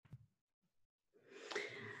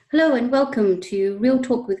Hello and welcome to Real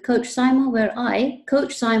Talk with Coach Simon, where I,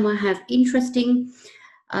 Coach Simon, have interesting,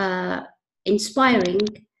 inspiring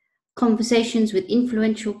conversations with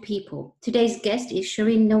influential people. Today's guest is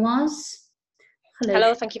Shareen Nawaz. Hello.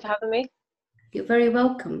 Hello, thank you for having me. You're very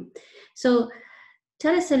welcome. So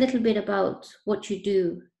tell us a little bit about what you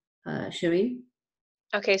do, Shareen.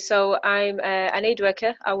 Okay, so I'm an aid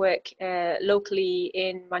worker. I work locally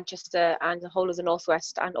in Manchester and the whole of the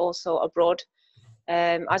Northwest and also abroad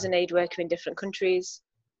as an aid worker in different countries.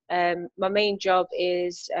 My main job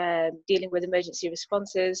is dealing with emergency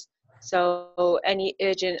responses. So any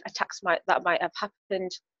urgent attacks that might have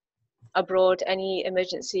happened abroad, any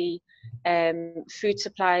emergency food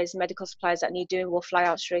supplies, medical supplies that need doing will fly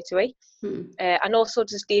out straight away. And also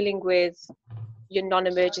just dealing with your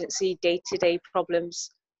non-emergency day-to-day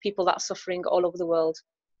problems, people that are suffering all over the world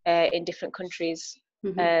in different countries,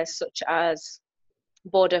 such as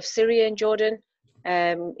border of Syria and Jordan,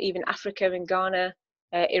 even Africa and Ghana,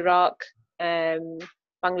 Iraq,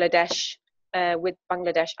 Bangladesh, with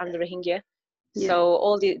Bangladesh and the Rohingya. Yeah.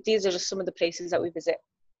 So these are just some of the places that we visit.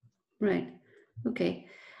 Right. Okay.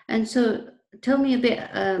 And so tell me a bit.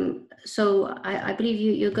 So I believe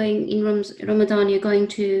you're going in Ramadan. You're going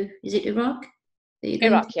to, is it Iraq?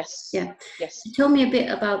 Iraq, yes. Yeah. Yes. So tell me a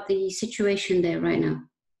bit about the situation there right now.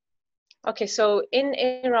 Okay, so in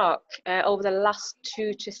Iraq, over the last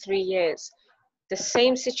 2 to 3 years, the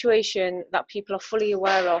same situation that people are fully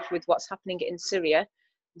aware of with what's happening in Syria,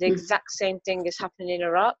 the exact same thing is happening in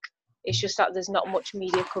Iraq. It's just that there's not much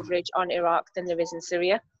media coverage on Iraq than there is in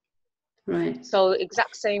Syria. Right. So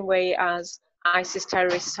exact same way as ISIS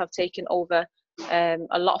terrorists have taken over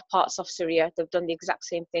a lot of parts of Syria, they've done the exact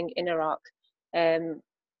same thing in Iraq.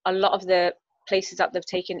 A lot of the places that they've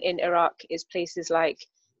taken in Iraq is places like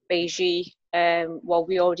Beiji, well,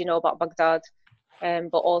 we already know about Baghdad,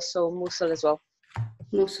 but also Mosul as well.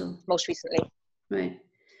 Mosul. Most recently. Right.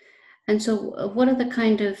 And so what are the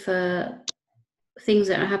kind of things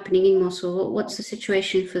that are happening in Mosul? What's the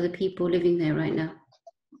situation for the people living there right now?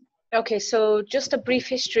 Okay, so just a brief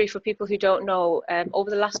history for people who don't know. Over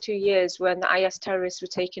the last 2 years, when the IS terrorists were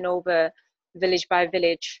taking over village by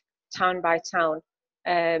village, town by town,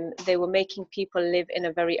 they were making people live in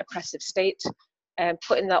a very oppressive state,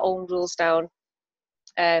 putting their own rules down,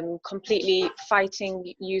 completely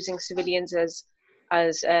fighting, using civilians as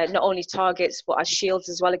not only targets, but as shields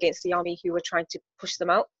as well against the army who were trying to push them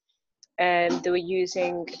out. They were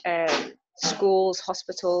using schools,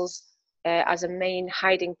 hospitals, as a main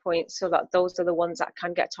hiding point, so that those are the ones that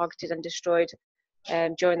can get targeted and destroyed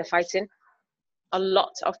during the fighting. A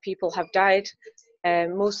lot of people have died.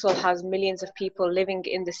 Mosul has millions of people living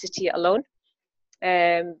in the city alone.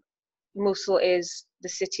 Mosul is the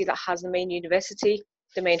city that has the main university,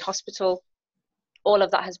 the main hospital. All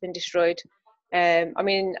of that has been destroyed. I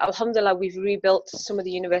mean, alhamdulillah, we've rebuilt some of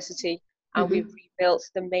the university and we've rebuilt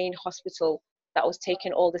the main hospital that was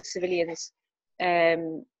taking all the civilians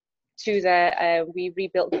to there. We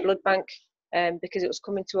rebuilt the blood bank because it was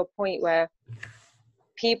coming to a point where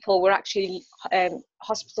people were actually,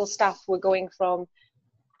 hospital staff were going from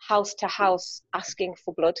house to house asking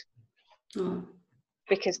for blood.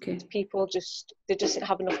 Because people they just didn't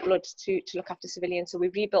have enough blood to look after civilians. So we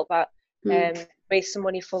rebuilt that, raised some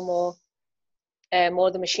money for more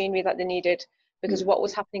of the machinery that they needed. Because what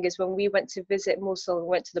was happening is when we went to visit Mosul and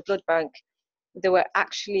went to the blood bank, there were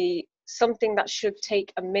actually something that should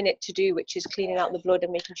take a minute to do, which is cleaning out the blood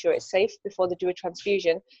and making sure it's safe before they do a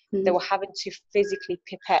transfusion. They were having to physically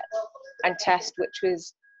pipette and test, which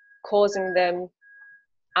was causing them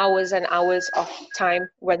hours and hours of time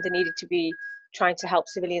when they needed to be trying to help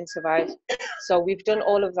civilians survive. So we've done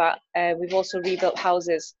all of that. We've also rebuilt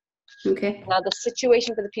houses. Okay. Now the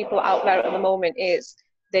situation for the people out there at the moment is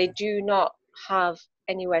they do not have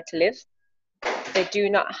anywhere to live. They do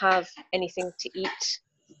not have anything to eat.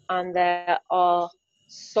 And there are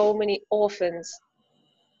so many orphans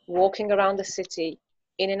walking around the city,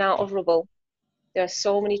 in and out of rubble. There are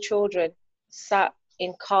so many children sat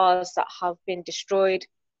in cars that have been destroyed,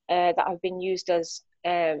 that have been used as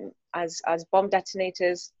bomb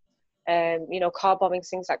detonators, car bombings,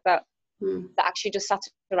 things like that, that actually just sat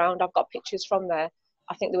around. I've got pictures from there.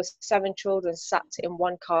 I think there was 7 children sat in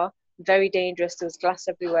one car, very dangerous. There was glass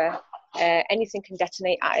everywhere. Anything can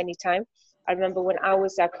detonate at any time. I remember when I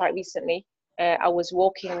was there quite recently, I was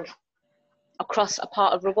walking across a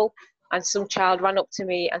part of rubble and some child ran up to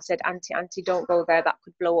me and said, Auntie, don't go there, that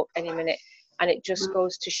could blow up any minute. And it just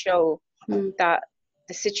goes to show that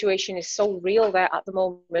the situation is so real there at the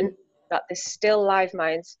moment, that there's still live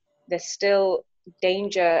mines, there's still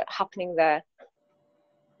danger happening there.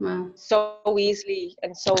 Wow. So easily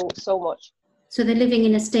and so much. So they're living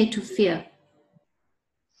in a state of fear,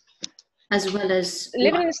 as well as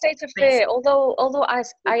Living not in a state of rest. fear. Although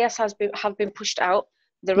IS have been pushed out,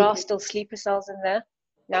 there are Okay. still sleeper cells in there.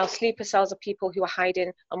 Now, sleeper cells are people who are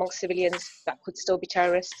hiding amongst civilians that could still be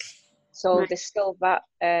terrorists. So Right. there's still that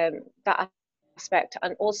aspect.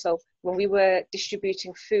 And also, when we were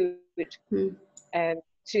distributing food Mm. um,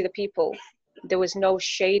 to the people, there was no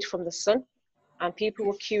shade from the sun, and people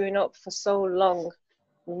were queuing up for so long.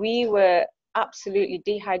 We were absolutely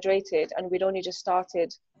dehydrated, and we'd only just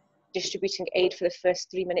started distributing aid for the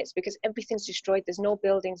first 3 minutes because everything's destroyed. There's no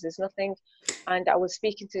buildings, there's nothing. And I was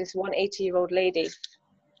speaking to this 180-year-old lady,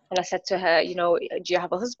 and I said to her, you know, do you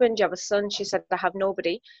have a husband? Do you have a son? She said, I have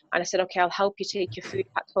nobody. And I said, okay, I'll help you take your food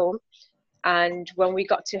back home. And when we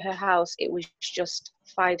got to her house, it was just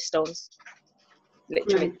 5 stones,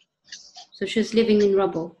 literally. Right. So she's living in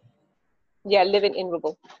rubble. Yeah, living in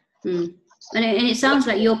rubble. Mm. And it sounds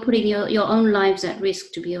like you're putting your own lives at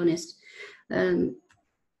risk, to be honest.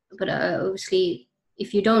 But obviously,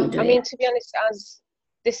 if you don't do I it, mean, to be honest,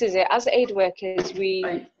 as aid workers,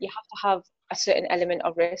 right. you have to have a certain element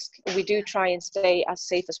of risk. We do try and stay as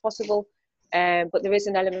safe as possible, but there is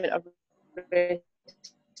an element of risk.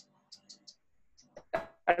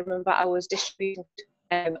 I remember I was distributing,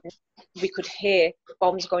 we could hear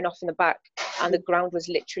bombs going off in the back, and the ground was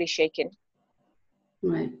literally shaking.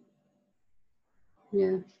 Right.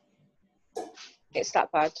 Yeah. It's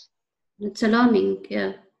that bad. It's alarming,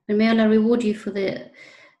 yeah. And may Allah reward you for the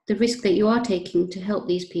risk that you are taking to help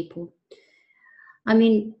these people. I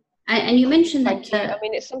mean, and you mentioned that. Thank you. I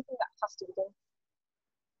mean, it's something that has to be done.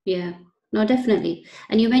 Yeah, no, definitely.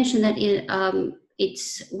 And you mentioned that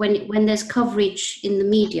it's when there's coverage in the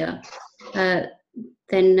media,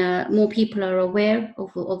 then more people are aware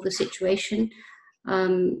of the situation.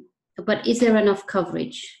 But is there enough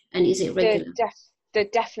coverage, and is it regular? There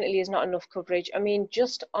definitely is not enough coverage. I mean,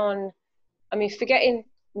 forgetting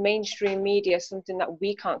mainstream media, something that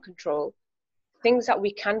we can't control. Things that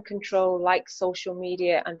we can control, like social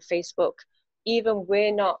media and Facebook, even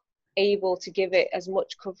we're not able to give it as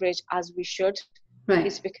much coverage as we should. Right.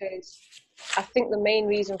 Is because I think the main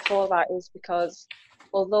reason for that is because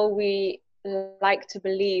although we like to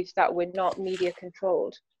believe that we're not media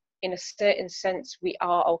controlled, in a certain sense we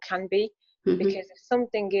are or can be. Mm-hmm. Because if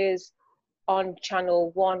something is on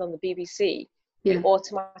channel 1 on the BBC, Yeah. we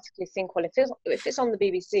automatically think, well, if it's on the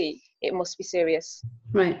BBC, it must be serious.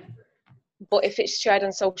 Right. But if it's shared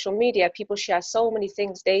on social media, people share so many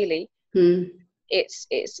things daily.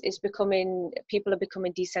 It's becoming, people are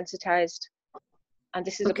becoming desensitized, and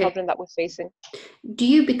this is a problem that we're facing. Do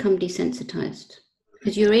you become desensitized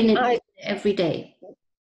because you're in it every day?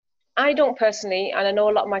 I don't personally, and I know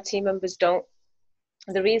a lot of my team members don't.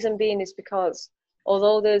 The reason being is because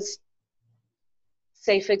although there's,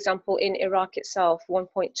 say for example, in Iraq itself,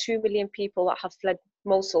 1.2 million people that have fled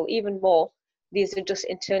Mosul, even more, these are just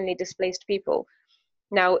internally displaced people.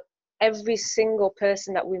 Now, every single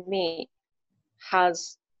person that we meet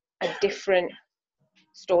has a different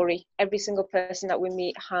story. Every single person that we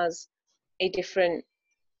meet has a different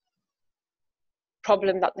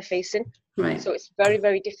problem that they're facing. Right. So it's very,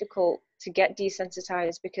 very difficult to get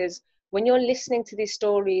desensitized, because when you're listening to these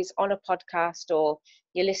stories on a podcast or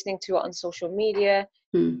you're listening to it on social media,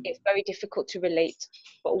 it's very difficult to relate.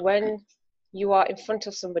 But when you are in front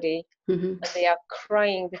of somebody and they are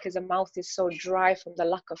crying because their mouth is so dry from the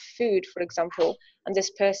lack of food, for example, and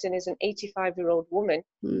this person is an 85-year-old woman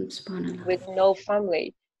with no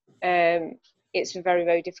family, it's very,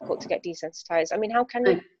 very difficult to get desensitized. I mean, how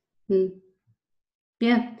can you?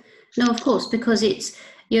 Yeah, no, of course, because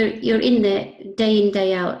you're in there day in,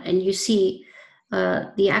 day out, and you see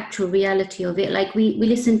the actual reality of it. Like we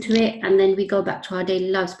listen to it and then we go back to our daily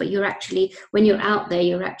lives, but you're actually, when you're out there,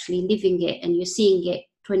 you're actually living it and you're seeing it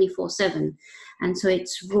 24/7. And so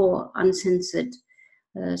it's raw, uncensored.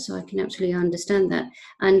 So I can absolutely understand that.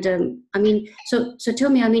 And I mean, so tell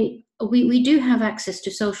me, I mean, we do have access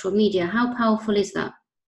to social media. How powerful is that?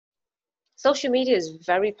 Social media is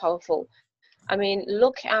very powerful. I mean,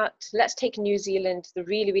 let's take New Zealand, the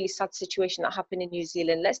really, really sad situation that happened in New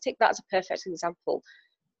Zealand. Let's take that as a perfect example.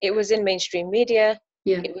 It was in mainstream media.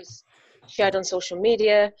 Yeah. It was shared on social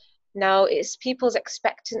media. Now, it's people's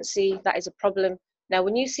expectancy that is a problem. Now,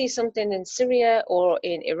 when you see something in Syria or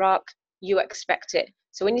in Iraq, you expect it.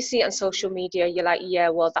 So when you see it on social media, you're like, yeah,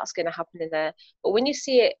 well, that's going to happen in there. But when you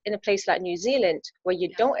see it in a place like New Zealand, where you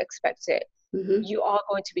don't expect it, you are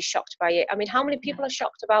going to be shocked by it. I mean, how many people are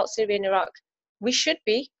shocked about Syria and Iraq? We should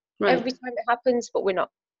be every time it happens, but we're not,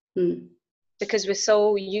 because we're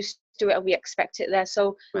so used to it and we expect it there.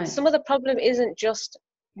 So some of the problem isn't just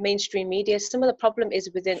mainstream media. Some of the problem is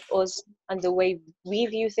within us and the way we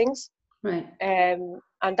view things. Right.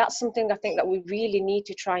 And that's something I think that we really need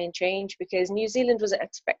to try and change, because New Zealand wasn't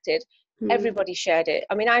expected. Everybody shared it.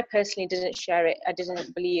 I mean, I personally didn't share it. I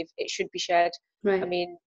didn't believe it should be shared. Right. I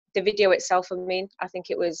mean, the video itself, I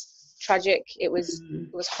think it was tragic. It was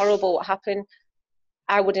horrible what happened.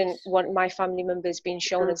 I wouldn't want my family members being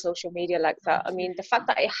shown on social media like that. I mean, the fact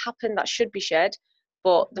that it happened, that should be shared,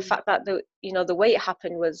 but the fact that the way it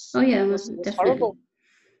happened was was definitely horrible.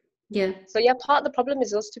 Yeah. So yeah, part of the problem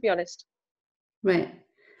is us, to be honest. Right.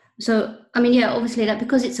 So I mean, yeah, obviously, like,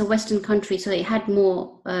 because it's a Western country, so it had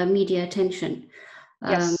more media attention,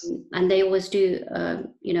 Yes. and they always do,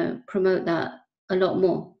 promote that a lot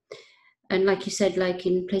more. And like you said, like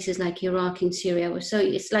in places like Iraq and Syria, so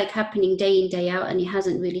it's like happening day in, day out, and it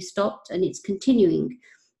hasn't really stopped, and it's continuing.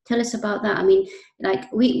 Tell us about that. I mean,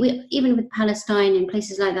 like we even with Palestine and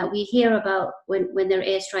places like that, we hear about when there are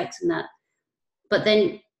airstrikes and that, but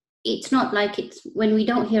then it's not like it's, when we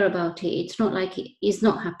don't hear about it, it's not like it is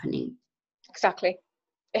not happening. Exactly.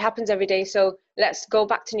 It happens every day. So let's go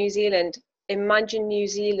back to New Zealand. Imagine New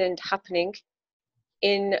Zealand happening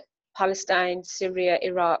in Palestine, Syria,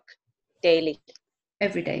 Iraq daily.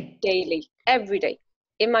 Every day. Daily. Every day.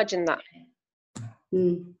 Imagine that.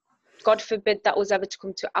 God forbid that was ever to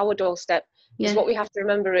come to our doorstep. Because what we have to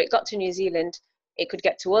remember, it got to New Zealand, it could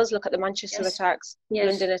get to us. Look at the Manchester attacks,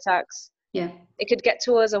 London attacks. Yeah. It could get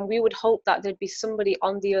to us, and we would hope that there'd be somebody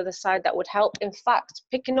on the other side that would help. In fact,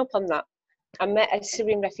 picking up on that, I met a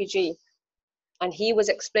Syrian refugee, and he was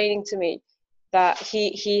explaining to me that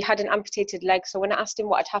he had an amputated leg. So when I asked him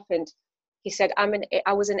what had happened, he said,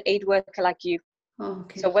 I was an aid worker like you. Oh,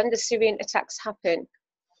 okay. So when the Syrian attacks happened,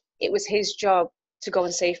 it was his job to go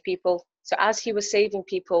and save people. So as he was saving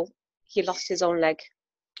people, he lost his own leg.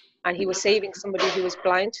 And he was saving somebody who was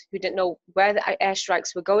blind, who didn't know where the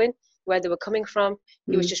airstrikes were going, where they were coming from.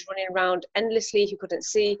 He was just running around endlessly. He couldn't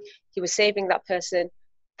see. He was saving that person,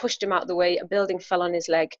 pushed him out of the way. A building fell on his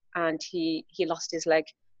leg, and he lost his leg.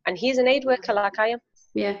 And he's an aid worker like I am.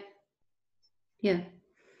 Yeah. Yeah.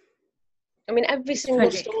 I mean, every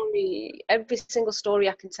single story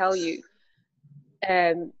I can tell you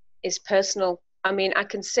is personal. I mean, I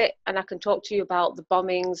can sit and I can talk to you about the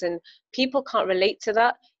bombings, and people can't relate to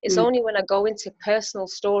that. It's only when I go into personal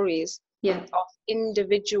stories of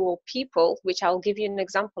individual people, which I'll give you an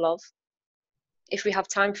example of if we have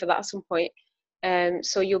time for that at some point.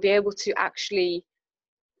 So you'll be able to actually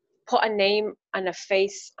put a name and a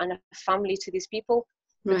face and a family to these people,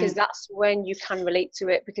 because that's when you can relate to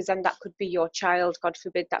it, because then that could be your child, God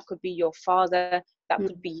forbid, that could be your father, that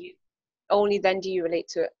could be you. Only then do you relate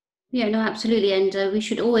to it. Yeah, no, absolutely. And we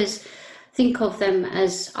should always think of them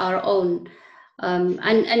as our own.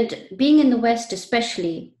 And being in the West,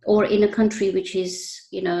 especially, or in a country which is,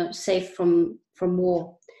 safe from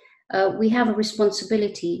war, we have a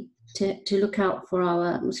responsibility to look out for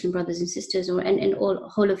our Muslim brothers and sisters, and all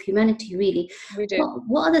whole of humanity, really. We do.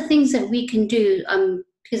 What are the things that we can do?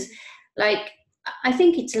 Because, like, I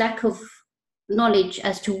think it's lack of knowledge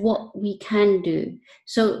as to what we can do.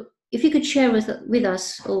 So if you could share with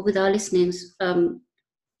us or with our listeners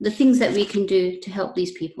the things that we can do to help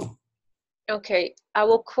these people. Okay, I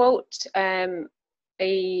will quote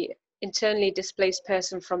a internally displaced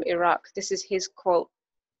person from Iraq. This is his quote.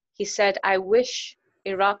 He said, "I wish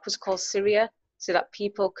Iraq was called Syria so that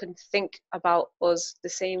people can think about us the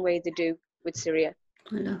same way they do with Syria."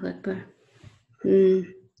 Allahu Akbar.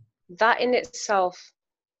 That in itself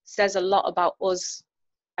says a lot about us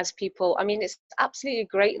as people. I mean, it's absolutely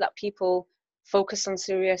great that people focus on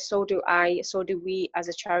Syria. So do I, so do we as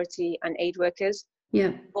a charity and aid workers.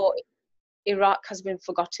 Yeah. But Iraq has been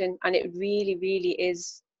forgotten, and it really, really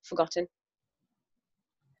is forgotten.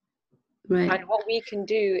 Right. And what we can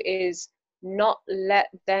do is not let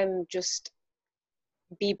them just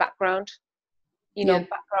be background,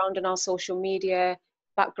 background on our social media,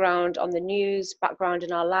 background on the news, background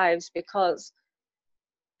in our lives, because,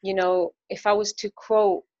 if I was to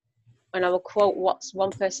quote, and I will quote what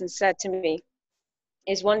one person said to me,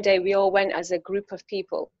 is one day we all went as a group of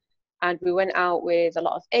people, and we went out with a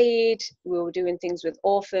lot of aid. We were doing things with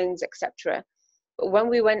orphans, etc. But when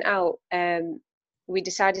we went out, we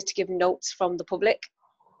decided to give notes from the public.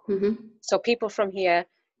 So people from here,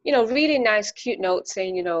 really nice, cute notes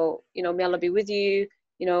saying, may Allah be with you,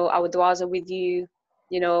 our du'as are with you,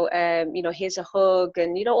 here's a hug,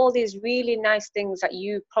 and all these really nice things that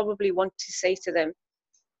you probably want to say to them.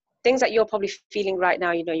 Things that you're probably feeling right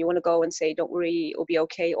now, you want to go and say, don't worry, it'll be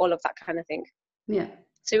okay, all of that kind of thing. Yeah.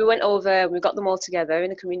 So we went over, we got them all together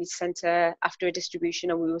in the community centre after a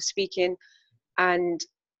distribution, and we were speaking, and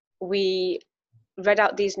we read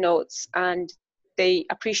out these notes, and they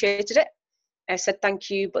appreciated it. I said thank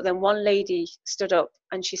you, but then one lady stood up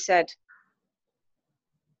and she said,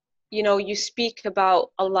 you know, you speak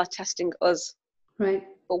about Allah testing us, Right.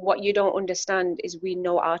 but what you don't understand is we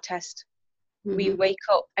know our test. We Mm-hmm. wake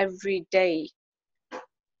up every day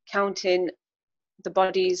counting the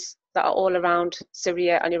bodies that are all around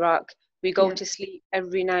Syria and Iraq. We go Yeah. to sleep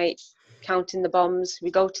every night counting the bombs.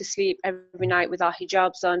 We go to sleep every night with our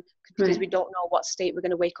hijabs on because we Right. don't know what state we're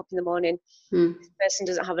going to wake up in the morning. Mm. This person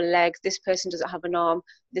doesn't have a leg. This person doesn't have an arm.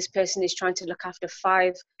 This person is trying to look after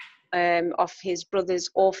 5 of his brother's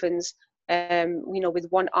orphans, you know, with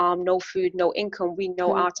one arm, no food, no income. We know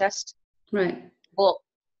Mm. our test. Right. But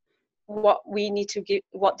what we need to give,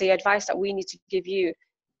 what the advice that we need to give you,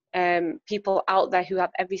 people out there who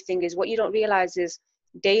have everything, is what you don't realize is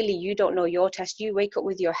daily you don't know your test. You wake up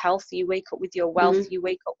with your health, you wake up with your wealth, Mm-hmm. you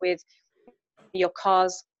wake up with your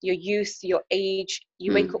cars, your youth, your age,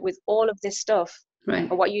 you wake up Mm. with all of this stuff. Right.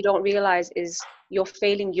 And what you don't realize is you're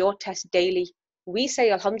failing your test daily. We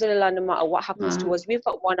say Alhamdulillah no matter what happens to Wow. us. We've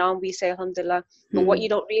got one arm, we say Alhamdulillah. But what you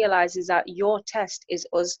Mm. don't realize is that your test is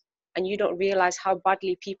us, and you don't realize how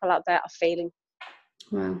badly people out there are failing.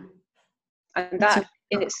 Wow. And That's a that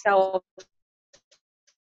in itself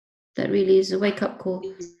that really is a wake up call.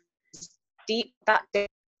 is deep. That day,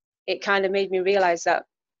 it kind of made me realize that,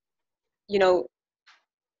 you know,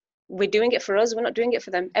 we're doing it for us, we're not doing it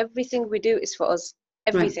for them. Everything we do is for us.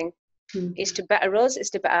 Right. Everything. Mm. It's to better us, it's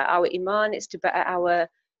to better our iman, it's to better our,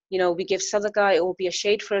 you know, we give sadaqah, it will be a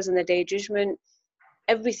shade for us in the day of judgment.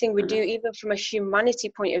 Everything we do, even from a humanity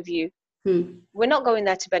point of view, Mm. we're not going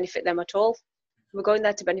there to benefit them at all. We're going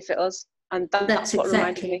there to benefit us. And That's that's what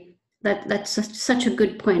reminded me. exactly that's such a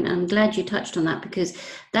good point. I'm glad you touched on that, because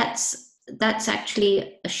that's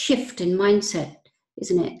actually a shift in mindset,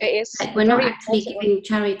 isn't it? It is Like a we're not very actually important one. giving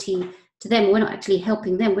charity to them. We're not actually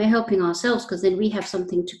helping them. We're helping ourselves, because then we have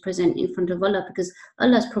something to present in front of Allah, because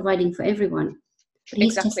Allah's providing for everyone, but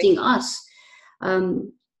He's Exactly. testing us.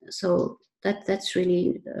 Um, so that's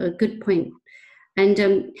really a good point.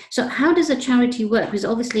 And so, how does a charity work? Because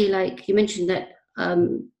obviously, like you mentioned, that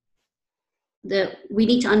we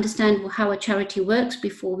need to understand how a charity works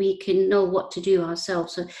before we can know what to do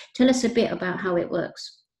ourselves. So tell us a bit about how it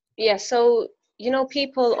works. Yeah, so, you know,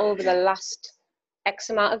 people over the last X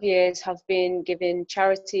amount of years have been given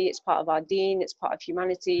charity. It's part of our deen, it's part of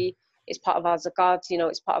humanity, it's part of our zakat, you know,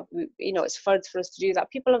 it's part of, you know, it's further for us to do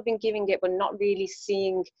that. People have been giving it, but not really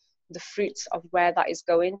seeing the fruits of where that is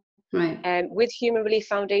going. Right. With Human Relief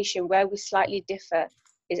Foundation, where we slightly differ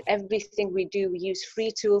is everything we do, we use free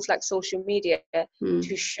tools like social media to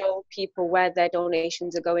Mm. show people where their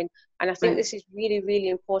donations are going. And I think Right. this is really, really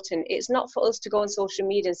important. It's not for us to go on social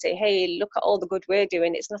media and say, hey, look at all the good we're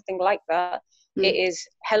doing. It's nothing like that. It Mm. is,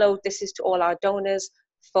 hello, this is to all our donors.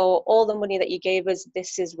 For all the money that you gave us,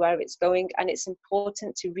 this is where it's going. And it's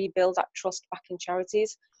important to rebuild that trust back in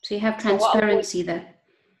charities. So you have So what I would, transparency there.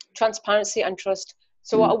 transparency and trust.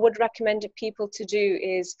 So what I Mm. would recommend people to do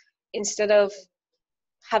is, instead of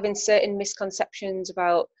having certain misconceptions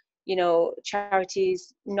about, you know,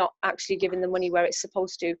 charities not actually giving the money where it's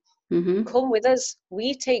supposed to, Mm-hmm. come with us.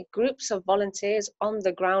 We take groups of volunteers on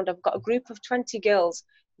the ground. I've got a group of 20 girls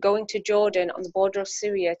going to Jordan on the border of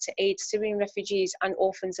Syria to aid Syrian refugees and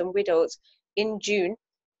orphans and widows in June.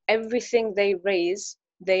 Everything they raise,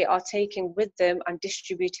 they are taking with them and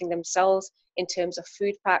distributing themselves in terms of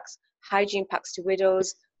food packs, hygiene packs to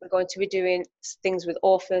widows. We're going to be doing things with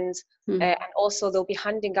orphans, Mm. and also they'll be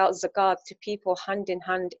handing out zakat to people hand in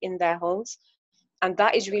hand in their homes. And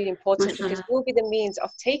that is really important because Mashallah. we'll be the means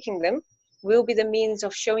of taking them, we'll be the means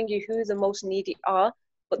of showing you who the most needy are,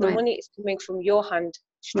 but the Right. money is coming from your hand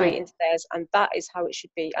straight Right. into theirs, and that is how it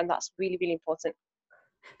should be, and that's really, really important.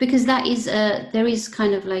 Because that is there is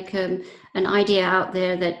kind of like an idea out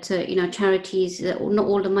there that you know, charities, not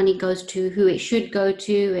all the money goes to who it should go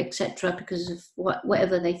to, etc., because of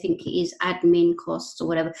whatever they think it is, admin costs or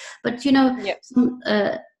whatever. But you know,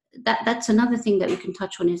 Yeah, that's another thing that we can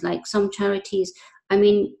touch on, is like some charities, I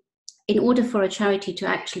mean, in order for a charity to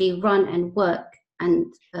actually run and work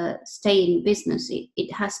and stay in business,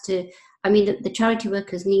 it has to, I mean, the charity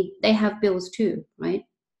workers they have bills too, right?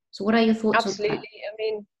 So what are your thoughts on that?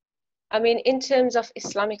 absolutely. I mean, in terms of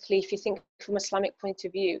Islamically, if you think from Islamic point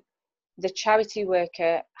of view, the charity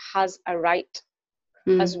worker has a right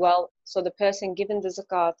as Mm. well. So the person given the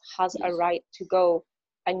zakat has a Yes. right to go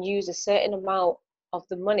and use a certain amount of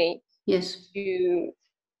the money Yes. to,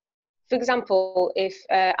 for example, if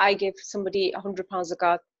I give somebody £100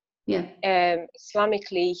 zakat, Yeah.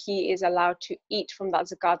 Islamically, he is allowed to eat from that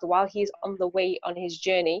zakat while he's on the way on his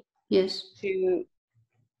journey Yes. to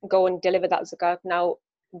go and deliver that zakat. Now,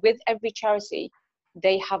 with every charity,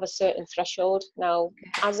 they have a certain threshold. Now,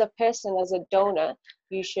 as a person, as a donor,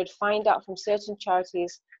 you should find out from certain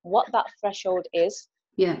charities what that threshold is.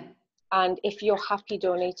 Yeah. And if you're happy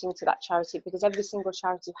donating to that charity, because every single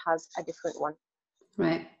charity has a different one.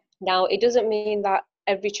 Right. Now, it doesn't mean that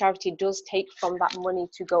every charity does take from that money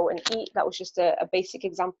to go and eat. That was just a basic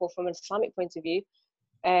example from an Islamic point of view.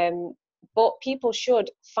 But people should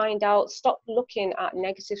find out, stop looking at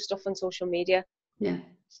negative stuff on social media. Yeah.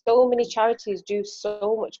 So many charities do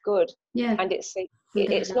so much good. Yeah. And it's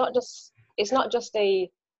not just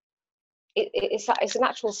it's an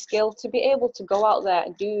actual skill. To be able to go out there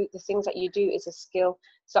and do the things that you do is a skill.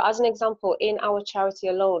 So as an example, in our charity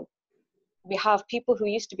alone, we have people who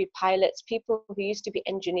used to be pilots, people who used to be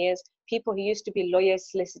engineers, people who used to be lawyers,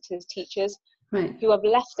 solicitors, teachers, Right. who have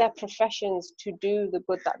left their professions to do the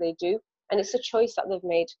good that they do. And it's a choice that they've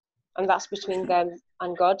made, and that's between them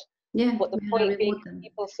and God. Yeah. But the We point being, reward them.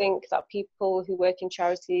 people think that people who work in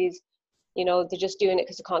charities, they're just doing it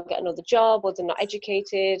because they can't get another job, or they're not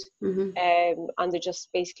educated, and they're just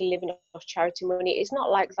basically living off charity money. It's not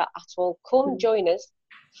like that at all. Come join us,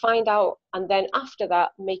 find out, and then after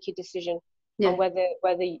that, make your decision on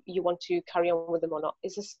whether you want to carry on with them or not.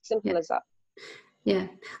 It's as simple as that. Yeah,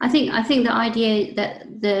 I think the idea that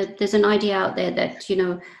there's an idea out there that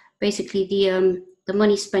basically the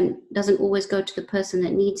money spent doesn't always go to the person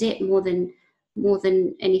that needs it more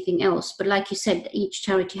than anything else. But like you said, each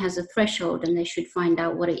charity has a threshold, and they should find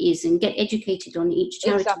out what it is and get educated on each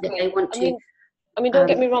charity that they want to. I mean, don't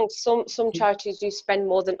get me wrong. Some charities do spend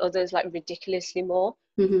more than others, like ridiculously more.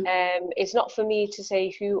 It's not for me to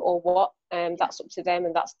say who or what. That's up to them,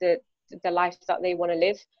 and that's the life that they want to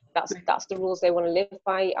live. That's the rules they want to live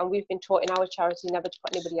by. And we've been taught in our charity never to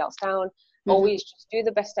put anybody else down. Always just do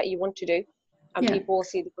the best that you want to do, and people will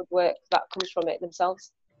see the good work that comes from it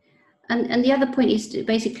themselves. And the other point is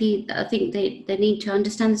basically, I think they need to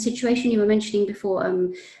understand the situation you were mentioning before,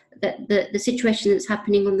 that the situation that's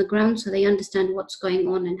happening on the ground, so they understand what's going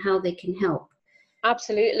on and how they can help.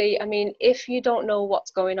 Absolutely. I mean, if you don't know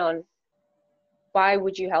what's going on, why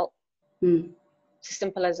would you help? It's as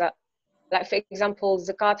simple as that. Like, for example,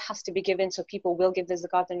 zakat has to be given, so people will give the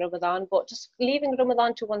zakat in Ramadan, but just leaving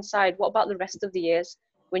Ramadan to one side, what about the rest of the years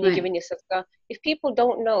when you're giving your sadaqah? If people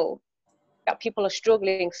don't know that people are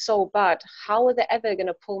struggling so bad, how are they ever going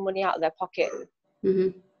to pull money out of their pocket?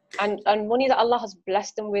 And money that Allah has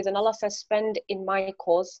blessed them with, and Allah says, spend in my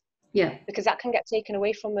cause. Yeah. Because that can get taken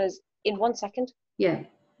away from us in 1 second. Yeah.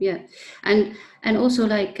 And also,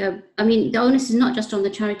 like, I mean, the onus is not just on the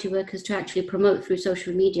charity workers to actually promote through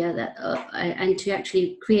social media that and to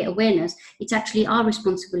actually create awareness. It's actually our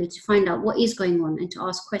responsibility to find out what is going on and to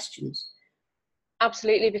ask questions.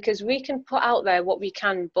 Absolutely, because we can put out there what we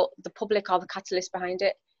can, but the public are the catalyst behind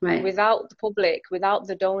it. Right. Without the public, without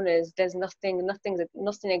the donors, there's nothing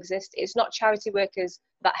exists. It's not charity workers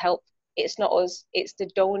that help. It's not us. It's the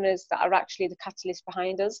donors that are actually the catalyst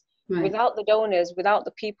behind us. Right. Without the donors, without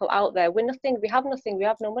the people out there, we're nothing. We have nothing. We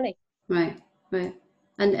have no money. Right.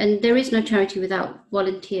 And there is no charity without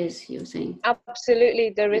volunteers, you were saying?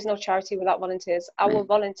 Absolutely, there is no charity without volunteers. Our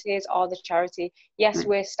volunteers are the charity. Yes,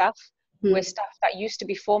 we're staff. We're staff that used to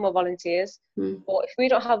be former volunteers. But if we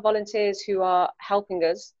don't have volunteers who are helping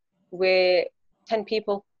us, we're 10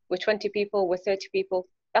 people, we're 20 people, we're 30 people.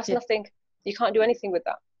 That's nothing. You can't do anything with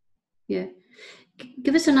that. Yeah.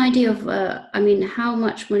 Give us an idea of, I mean, how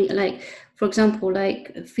much money, like, for example,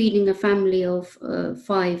 like feeding a family of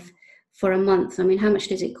 5 for a month. I mean, how much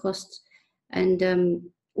does it cost? And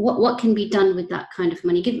what can be done with that kind of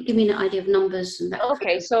money? Give me an idea of numbers and that.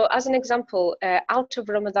 Okay, so as an example, out of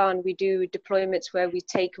Ramadan, we do deployments where we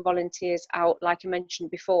take volunteers out, like I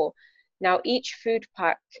mentioned before. Now, each food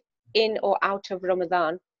pack in or out of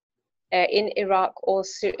Ramadan, in Iraq or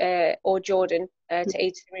Jordan, to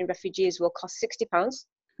aid Syrian refugees will cost £60.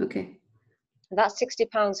 Okay. That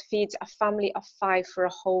 £60 feeds a family of 5 for a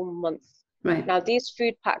whole month. Right. Now, these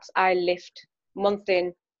food packs I lift month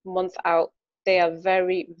in, month out. They are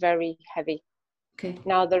very, very heavy. Okay.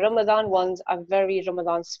 Now, the Ramadan ones are very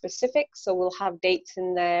Ramadan specific, so we'll have dates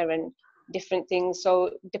in there and different things.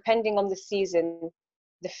 So depending on the season,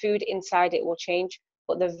 the food inside it will change,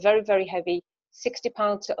 but they're very, very heavy.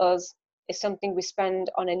 £60 to us is something we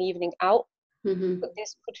spend on an evening out, but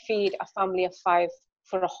this could feed a family of 5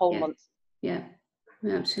 for a whole month. Yeah,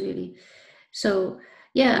 absolutely. So,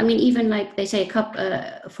 yeah, I mean, even like they say,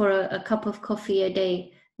 for a cup of coffee a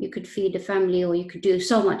day, you could feed a family, or you could do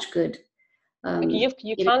so much good.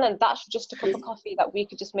 You can, and that's just a cup of coffee that we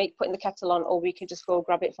could just make, put in the kettle on, or we could just go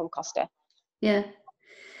grab it from Costa. Yeah.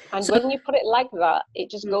 And when you put it like that, it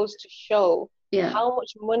just goes to show Yeah. how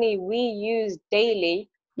much money we use daily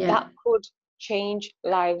Yeah. that could change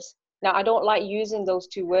lives. Now, I don't like using those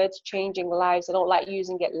two words, changing lives. I don't like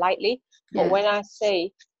using it lightly. But Yeah. when I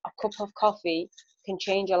say a cup of coffee can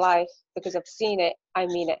change a life because I've seen it, I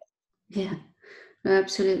mean it. Yeah. No,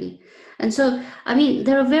 absolutely. And so, I mean,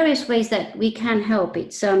 there are various ways that we can help.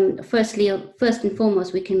 It's first and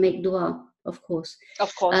foremost, we can make dua, of course,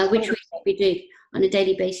 Of course, which 100%. we do on a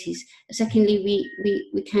daily basis. Secondly,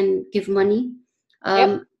 we can give money,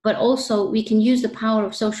 Yep, but also we can use the power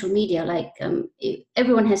of social media. Like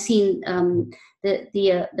everyone has seen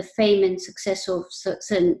the fame and success of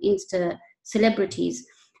certain Insta celebrities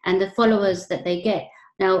and the followers that they get.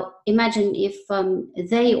 Now, imagine if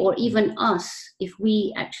they or even us, if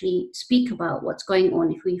we actually speak about what's going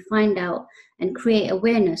on, if we find out and create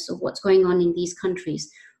awareness of what's going on in these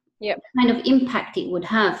countries, yep, what kind of impact it would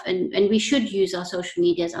have. And we should use our social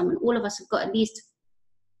medias. I mean, all of us have got at least,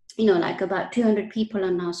 like about 200 people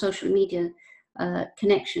on our social media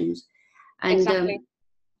connections. And exactly.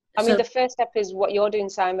 I mean, so the first step is what you're doing,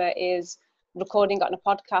 Simon, is recording on a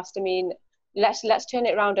podcast. I mean, let's turn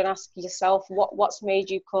it around and ask yourself what's made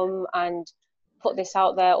you come and put this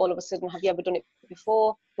out there all of a sudden. Have you ever done it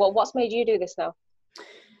before? What's made you do this now?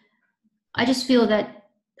 I just feel that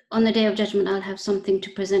on the day of judgment, I'll have something to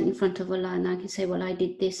present in front of Allah, and I can say, well, I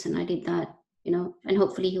did this and I did that, and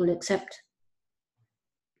hopefully He will accept.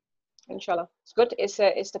 Inshallah, it's good. It's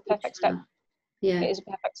the perfect step. Yeah. It is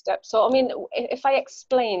a perfect step. So, I mean, if I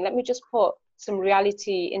explain, let me just put some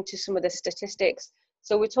reality into some of the statistics.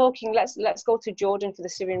 So we're talking. Let's go to Jordan for the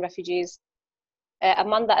Syrian refugees. A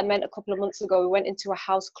man that I met a couple of months ago, we went into a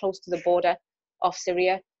house close to the border of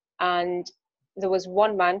Syria, and there was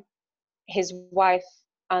one man, his wife,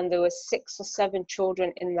 and there were 6 or 7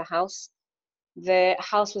 children in the house. The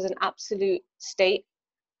house was an absolute state.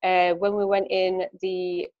 When we went in,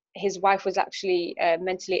 his wife was actually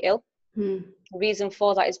mentally ill. Hmm. The reason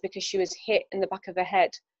for that is because she was hit in the back of her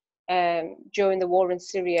head during the war in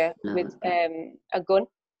Syria with a gun.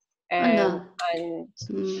 Allah. And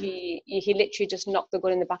he literally just knocked the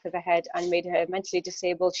gun in the back of her head and made her mentally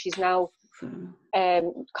disabled. She's now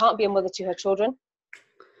can't be a mother to her children.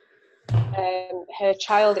 Her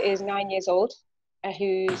child is 9 years old,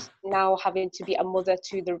 who's now having to be a mother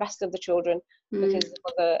to the rest of the children because the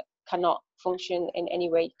mother cannot function in any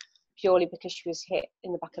way, purely because she was hit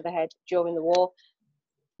in the back of the head during the war.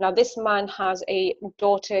 Now, this man has a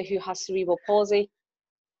daughter who has cerebral palsy.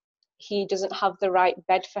 He doesn't have the right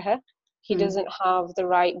bed for her. He doesn't have the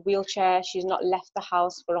right wheelchair. She's not left the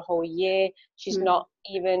house for a whole year. She's not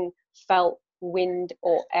even felt wind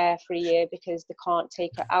or air for a year because they can't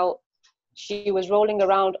take her out. She was rolling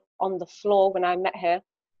around on the floor when I met her,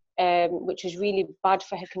 which was really bad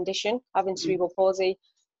for her condition, having cerebral palsy.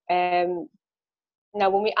 Now,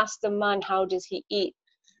 when we asked the man, how does he eat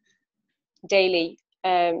daily?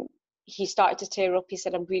 He started to tear up. He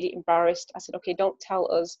said, I'm really embarrassed. I said, okay, don't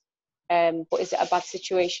tell us, but is it a bad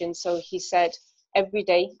situation? So he said, every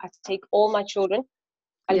day I take all my children.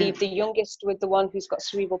 I leave the youngest with the one who's got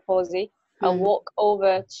cerebral palsy. I walk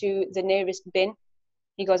over to the nearest bin.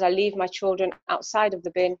 He goes, I leave my children outside of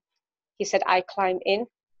the bin. He said, I climb in.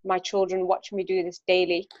 My children watch me do this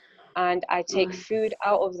daily. And I take food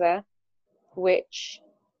out of there, which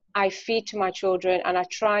I feed to my children, and I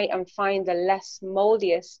try and find the less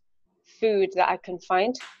moldiest food that I can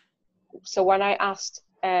find. So when I asked,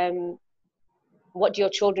 what do your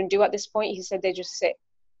children do at this point? He said, they just sit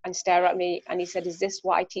and stare at me. And he said, is this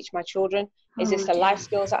what I teach my children? Is this the life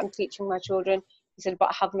skills that I'm teaching my children? He said, but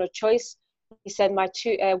I have no choice. He said, my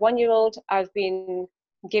 1-year-old, I've not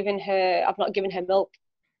given her milk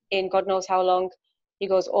in God knows how long. He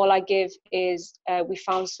goes, all I give is, we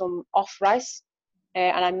found some off rice,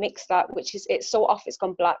 and I mix that, it's so off, it's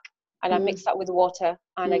gone black. And I mix that with water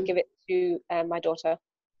and I give it to my daughter.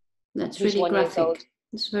 That's who's really 1 year old. graphic.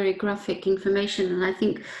 It's very graphic information, and I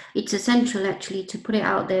think it's essential actually to put it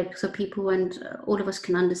out there so people and all of us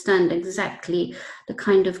can understand exactly the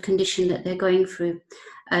kind of condition that they're going through.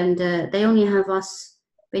 And they only have us,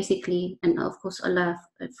 basically, and of course Allah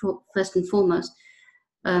first and foremost.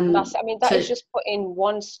 That is just put in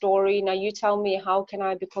one story. Now you tell me, how can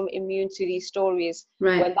I become immune to these stories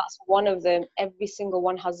when that's one of them? Every single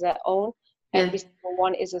one has their own. Every single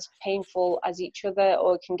one is as painful as each other,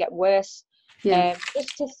 or it can get worse.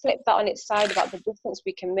 Just to flip that on its side about the difference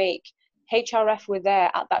we can make. HRF were there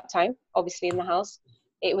at that time, obviously in the house.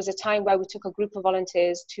 It was a time where we took a group of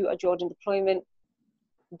volunteers to a Jordan deployment.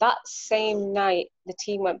 That same night, the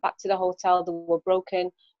team went back to the hotel. They were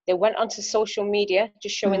broken. They went onto social media,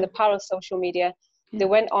 just showing the power of social media. They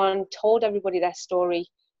went on, told everybody their story.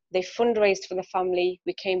 They fundraised for the family.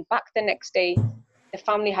 We came back the next day. The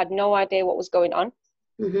family had no idea what was going on.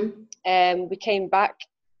 We came back,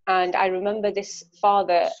 and I remember this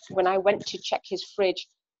father, when I went to check his fridge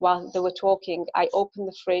while they were talking, I opened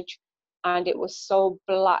the fridge and it was so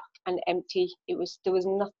black and empty. There was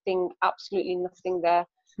nothing, absolutely nothing there.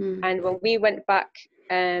 And when we went back,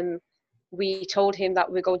 we told him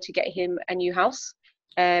that we're going to get him a new house,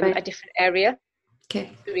 a different area.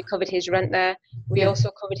 Okay. We covered his rent there. We also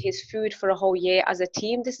covered his food for a whole year as a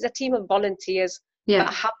team. This is a team of volunteers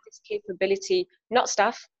that have this capability, not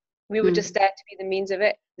staff. We were just there to be the means of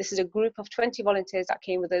it. This is a group of 20 volunteers that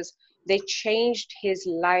came with us. They changed his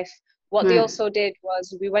life. What they also did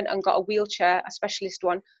was we went and got a wheelchair, a specialist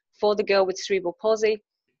one, for the girl with cerebral palsy.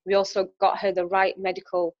 We also got her the right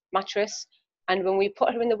medical mattress. And when we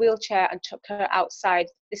put her in the wheelchair and took her outside,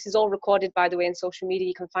 this is all recorded, by the way, in social media.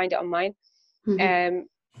 You can find it on mine.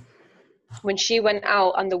 When she went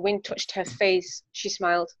out and the wind touched her face, she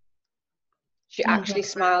smiled. She actually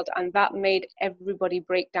smiled, and that made everybody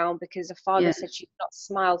break down, because the father said she's not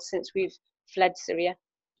smiled since we've fled Syria.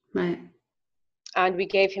 Right. And we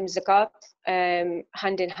gave him zakat,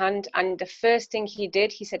 hand in hand. And the first thing he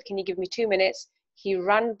did, he said, "Can you give me 2 minutes?" He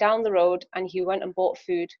ran down the road and he went and bought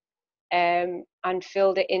food, and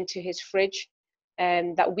filled it into his fridge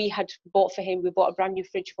that we had bought for him. We bought a brand new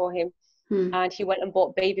fridge for him, and he went and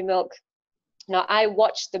bought baby milk. Now, I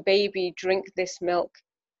watched the baby drink this milk,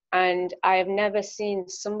 and I have never seen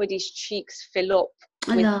somebody's cheeks fill up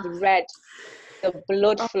with the red, the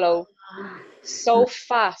blood flow so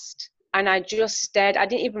fast. And I just stared. I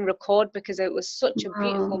didn't even record because it was such a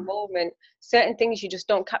beautiful moment. Certain things you just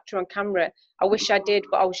don't capture on camera. I wish I did,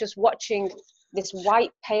 but I was just watching this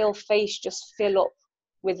white, pale face just fill up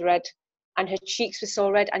with red. And her cheeks were so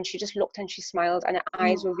red, and she just looked and she smiled, and her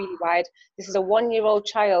eyes were really wide. This is a 1-year-old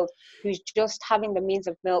child who's just having the means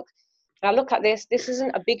of milk. And I look at this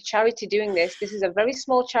isn't a big charity doing this. This is a very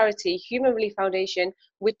small charity, Human Relief Foundation,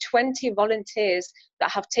 with 20 volunteers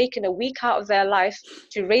that have taken a week out of their life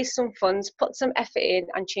to raise some funds, put some effort in,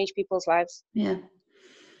 and change people's lives. Yeah.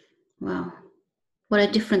 Wow. What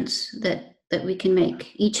a difference that we can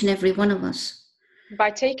make, each and every one of us.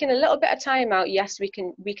 By taking a little bit of time out, yes, we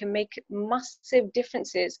can make massive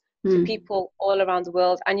differences to people all around the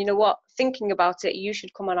world. And you know what? Thinking about it, you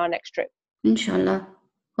should come on our next trip. Inshallah.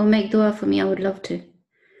 Or make dua for me. I would love to.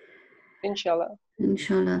 Inshallah.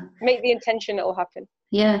 Inshallah. Make the intention, it will happen.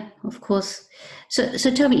 Yeah, of course. So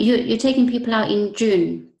tell me, you're taking people out in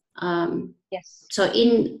June. Yes. So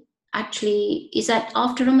is that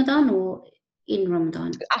after Ramadan or in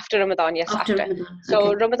Ramadan? After Ramadan, yes. After. Ramadan.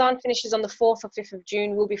 So okay. Ramadan finishes on the 4th or 5th of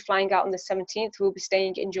June. We'll be flying out on the 17th. We'll be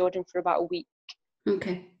staying in Jordan for about a week.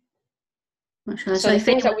 Okay. Mashallah. So the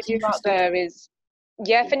things that we do out there is,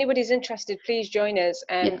 if anybody's interested, please join us.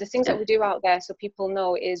 The things that we do out there, so people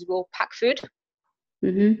know, is we'll pack food.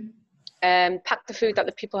 Pack the food that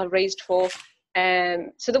the people have raised for.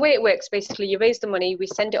 So the way it works, basically, you raise the money, we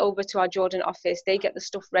send it over to our Jordan office. They get the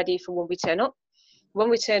stuff ready for when we turn up. When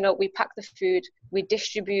we turn up, we pack the food. We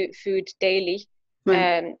distribute food daily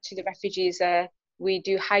to the refugees there. We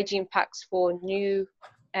do hygiene packs for new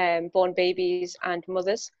born babies and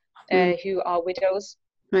mothers who are widows.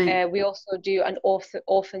 We also do an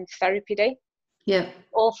orphan therapy day.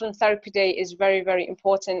 Orphan therapy day is very, very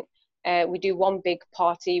important. We do one big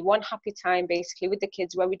party, one happy time, basically, with the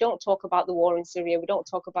kids, where we don't talk about the war in Syria. We don't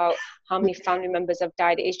talk about how many family members have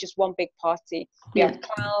died. It's just one big party. We have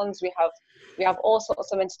clowns. We have all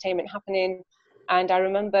sorts of entertainment happening. And I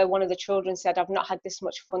remember one of the children said, "I've not had this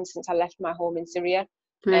much fun since I left my home in Syria,"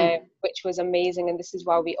 which was amazing. And this is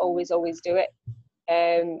why we always do it.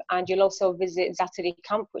 And you'll also visit Zaatari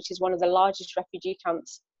camp, which is one of the largest refugee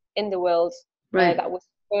camps in the world. That was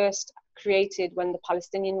first created when the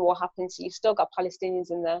Palestinian war happened. So you've still got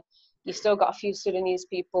Palestinians in there. You've still got a few Sudanese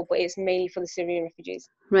people, but it's mainly for the Syrian refugees.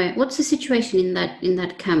 Right. What's the situation in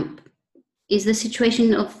that camp? Is the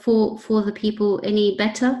situation for the people any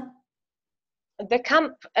better? The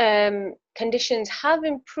camp conditions have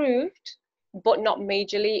improved, but not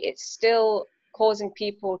majorly. It's still causing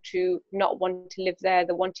people to not want to live there.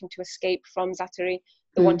 They're wanting to escape from Zaatari.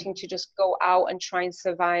 They're wanting to just go out and try and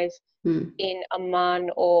survive in Amman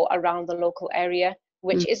or around the local area,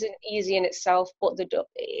 which isn't easy in itself, but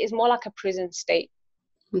it's more like a prison state.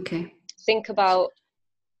 Okay. Think about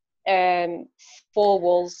 4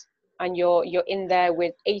 walls, and you're in there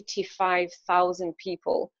with 85,000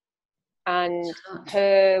 people, and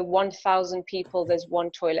per 1,000 people there's one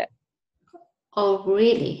toilet. Oh,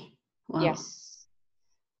 really? Wow. Yes.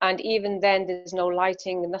 And even then there's no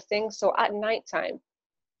lighting, nothing. So at night time,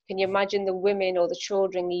 Can you imagine the women or the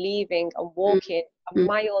children leaving and walking a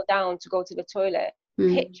mile down to go to the toilet?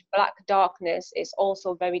 Pitch black darkness is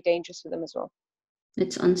also very dangerous for them as well.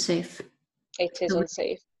 It's unsafe. It is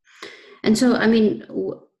unsafe. And so, I mean,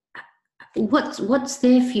 what's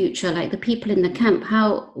their future like? The people in the camp,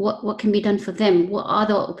 what can be done for them? What are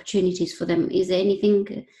the opportunities for them? Is there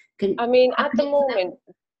anything? At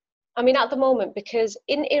the moment, because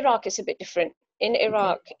in Iraq it's a bit different. In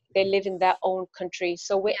Iraq, they live in their own country,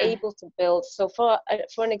 so we're able to build. So for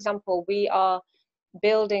an example, we are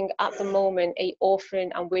building at the moment a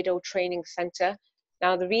orphan and widow training center.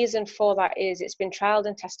 Now, the reason for that is it's been trialed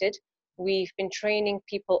and tested. We've been training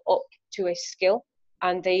people up to a skill,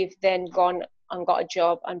 and they've then gone and got a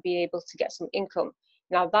job and be able to get some income.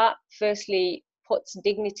 Now, that firstly puts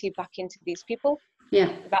dignity back into these people.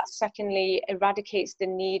 Yeah. That secondly eradicates the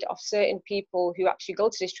need of certain people who actually go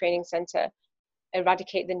to this training center,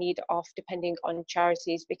 eradicate the need of depending on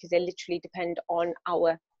charities, because they literally depend on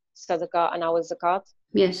our sadaqah and our zakat.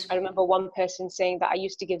 Yes. I remember one person saying that I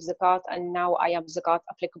used to give zakat and now I am zakat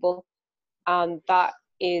applicable. And that's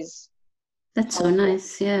so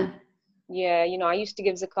nice. Yeah. Yeah, I used to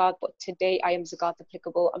give zakat, but today I am zakat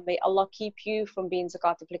applicable, and may Allah keep you from being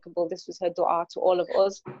zakat applicable. This was her dua to all of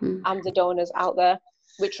us and the donors out there,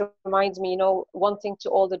 which reminds me, one thing to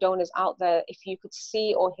all the donors out there, if you could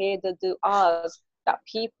see or hear the du'as that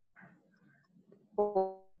people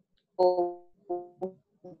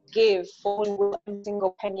give for every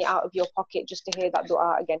single penny out of your pocket just to hear that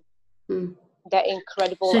dua again. They're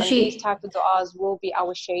incredible, and these type of du'as will be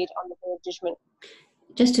our shade on the day of judgment.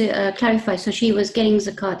 Just to clarify, so she was getting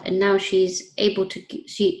zakat, and now she's able to.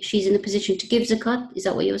 She's in the position to give zakat. Is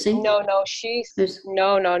that what you were saying? No, the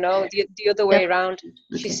other way around.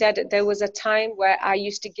 Okay. She said there was a time where I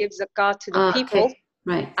used to give zakat to the people,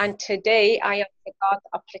 right? And today I am zakat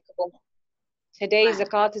applicable. Today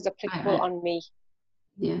zakat is applicable on me.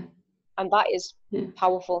 Yeah. And that is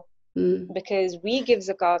powerful because we give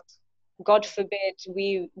zakat. God forbid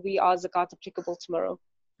we are zakat applicable tomorrow.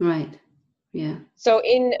 Right. Yeah. So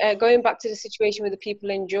in going back to the situation with the people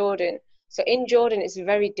in Jordan, so in Jordan it's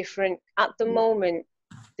very different. At the moment,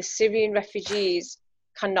 the Syrian refugees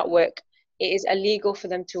cannot work. It is illegal for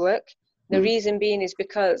them to work. The reason being is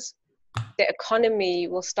because the economy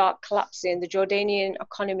will start collapsing. The Jordanian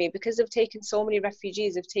economy, because they've taken so many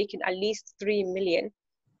refugees, they've taken at least 3 million.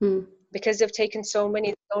 Because they've taken so many,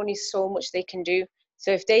 there's only so much they can do.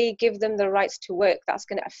 So if they give them the rights to work, that's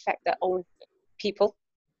going to affect their own people.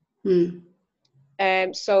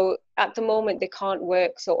 So at the moment they can't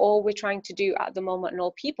work. So all we're trying to do at the moment, and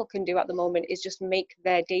all people can do at the moment, is just make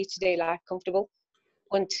their day-to-day life comfortable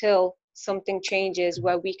until something changes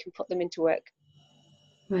where we can put them into work.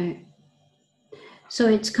 Right. So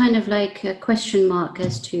it's kind of like a question mark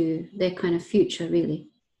as to their kind of future,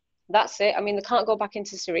 really. That's it. I mean, they can't go back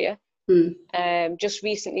into Syria. Just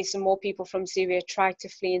recently, some more people from Syria tried to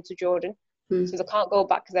flee into Jordan. So they can't go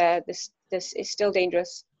back there. This is still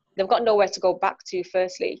dangerous. They've got nowhere to go back to,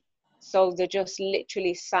 firstly. So they're just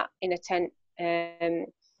literally sat in a tent.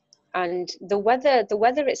 And the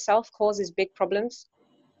weather itself causes big problems.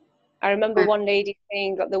 I remember one lady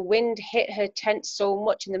saying that the wind hit her tent so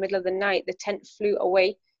much in the middle of the night, the tent flew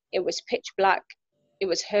away. It was pitch black. It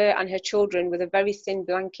was her and her children with a very thin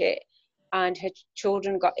blanket. And her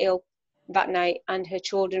children got ill that night. And her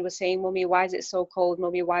children were saying, "Mummy, why is it so cold?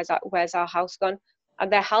 Mummy, where's our house gone?" And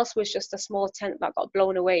their house was just a small tent that got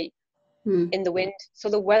blown away in the wind. So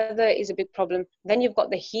the weather is a big problem. Then you've got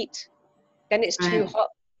the heat. Then it's too hot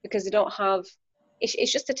because they don't have,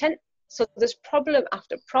 it's just a tent. So there's problem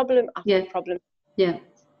after problem after problem. Yeah.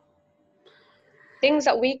 Things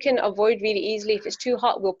that we can avoid really easily. If it's too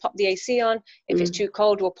hot, we'll pop the AC on. If it's too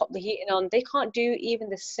cold, we'll pop the heating on. They can't do even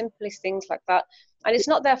the simplest things like that. And it's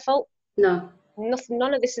not their fault. No.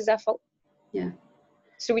 None of this is their fault. Yeah.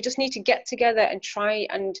 So we just need to get together and try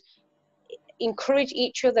and encourage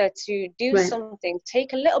each other to do something.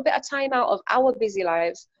 Take a little bit of time out of our busy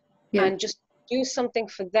lives and just do something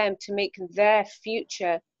for them to make their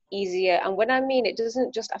future easier. And when I mean, it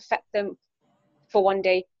doesn't just affect them for one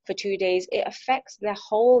day, for 2 days, it affects their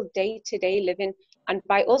whole day-to-day living. And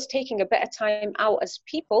by us taking a better time out as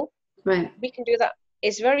people, we can do that.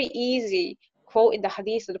 It's very easy quoting the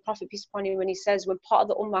hadith of the Prophet, peace upon him, when he says, when part of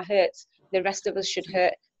the ummah hurts, the rest of us should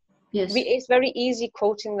hurt. Yes. It's very easy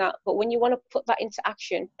quoting that, but when you want to put that into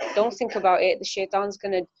action, don't think about it. The shaitan's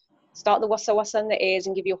going to start the wasa in the ears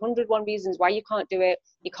and give you 101 reasons why you can't do it.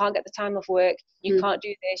 You can't get the time off work. You can't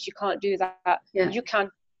do this. You can't do that. Yeah. You can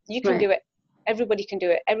do it. Everybody can do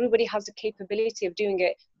it. Everybody has the capability of doing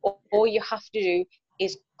it. All you have to do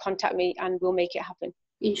is contact me and we'll make it happen.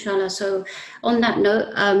 Inshallah. So on that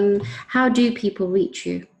note, how do people reach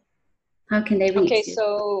you? How can they Okay, reach you?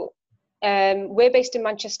 so we're based in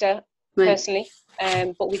Manchester Right. personally,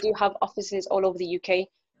 but we do have offices all over the UK.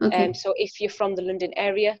 Okay. So if you're from the London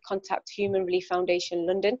area, contact Human Relief Foundation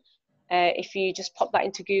London. If you just pop that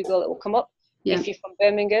into Google, it will come up. Yeah. If you're from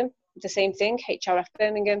Birmingham, the same thing, HRF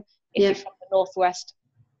Birmingham. If Yeah. you're from the Northwest,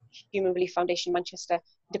 Human Relief Foundation Manchester,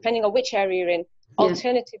 depending on which area you're in. Yeah.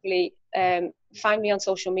 Alternatively, find me on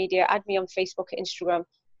social media, add me on Facebook, Instagram.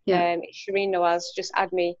 Yeah. Shareen Nawaz, just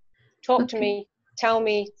add me, talk to Okay. me, tell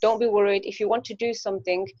me, don't be worried. If you want to do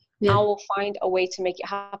something, I Yeah. will find a way to make it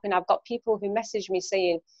happen. I've got people who message me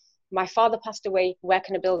saying, my father passed away, where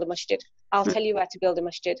can I build a masjid? I'll Right. tell you where to build a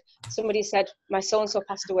masjid. Somebody said, my so-and-so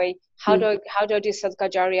passed away, how Mm. do I do Sadaqah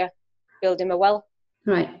Jariyah? Build him a well,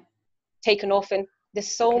 Right. take an orphan.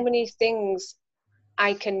 There's so Okay. many things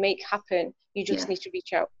I can make happen. You just Yeah. need to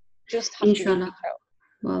reach out. Just have to reach Inshallah. out.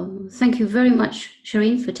 Well, thank you very much,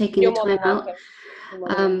 Shareen, for taking the You're more time than out. welcome. You're more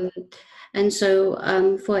than Um, welcome. and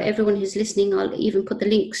so, for everyone who's listening, I'll even put the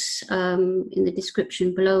links in the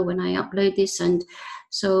description below when I upload this. And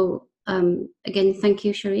so, again, thank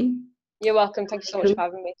you, Shareen. You're welcome. Thank you so much for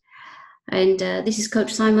having me. And this is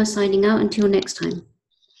Coach Simon signing out. Until next time.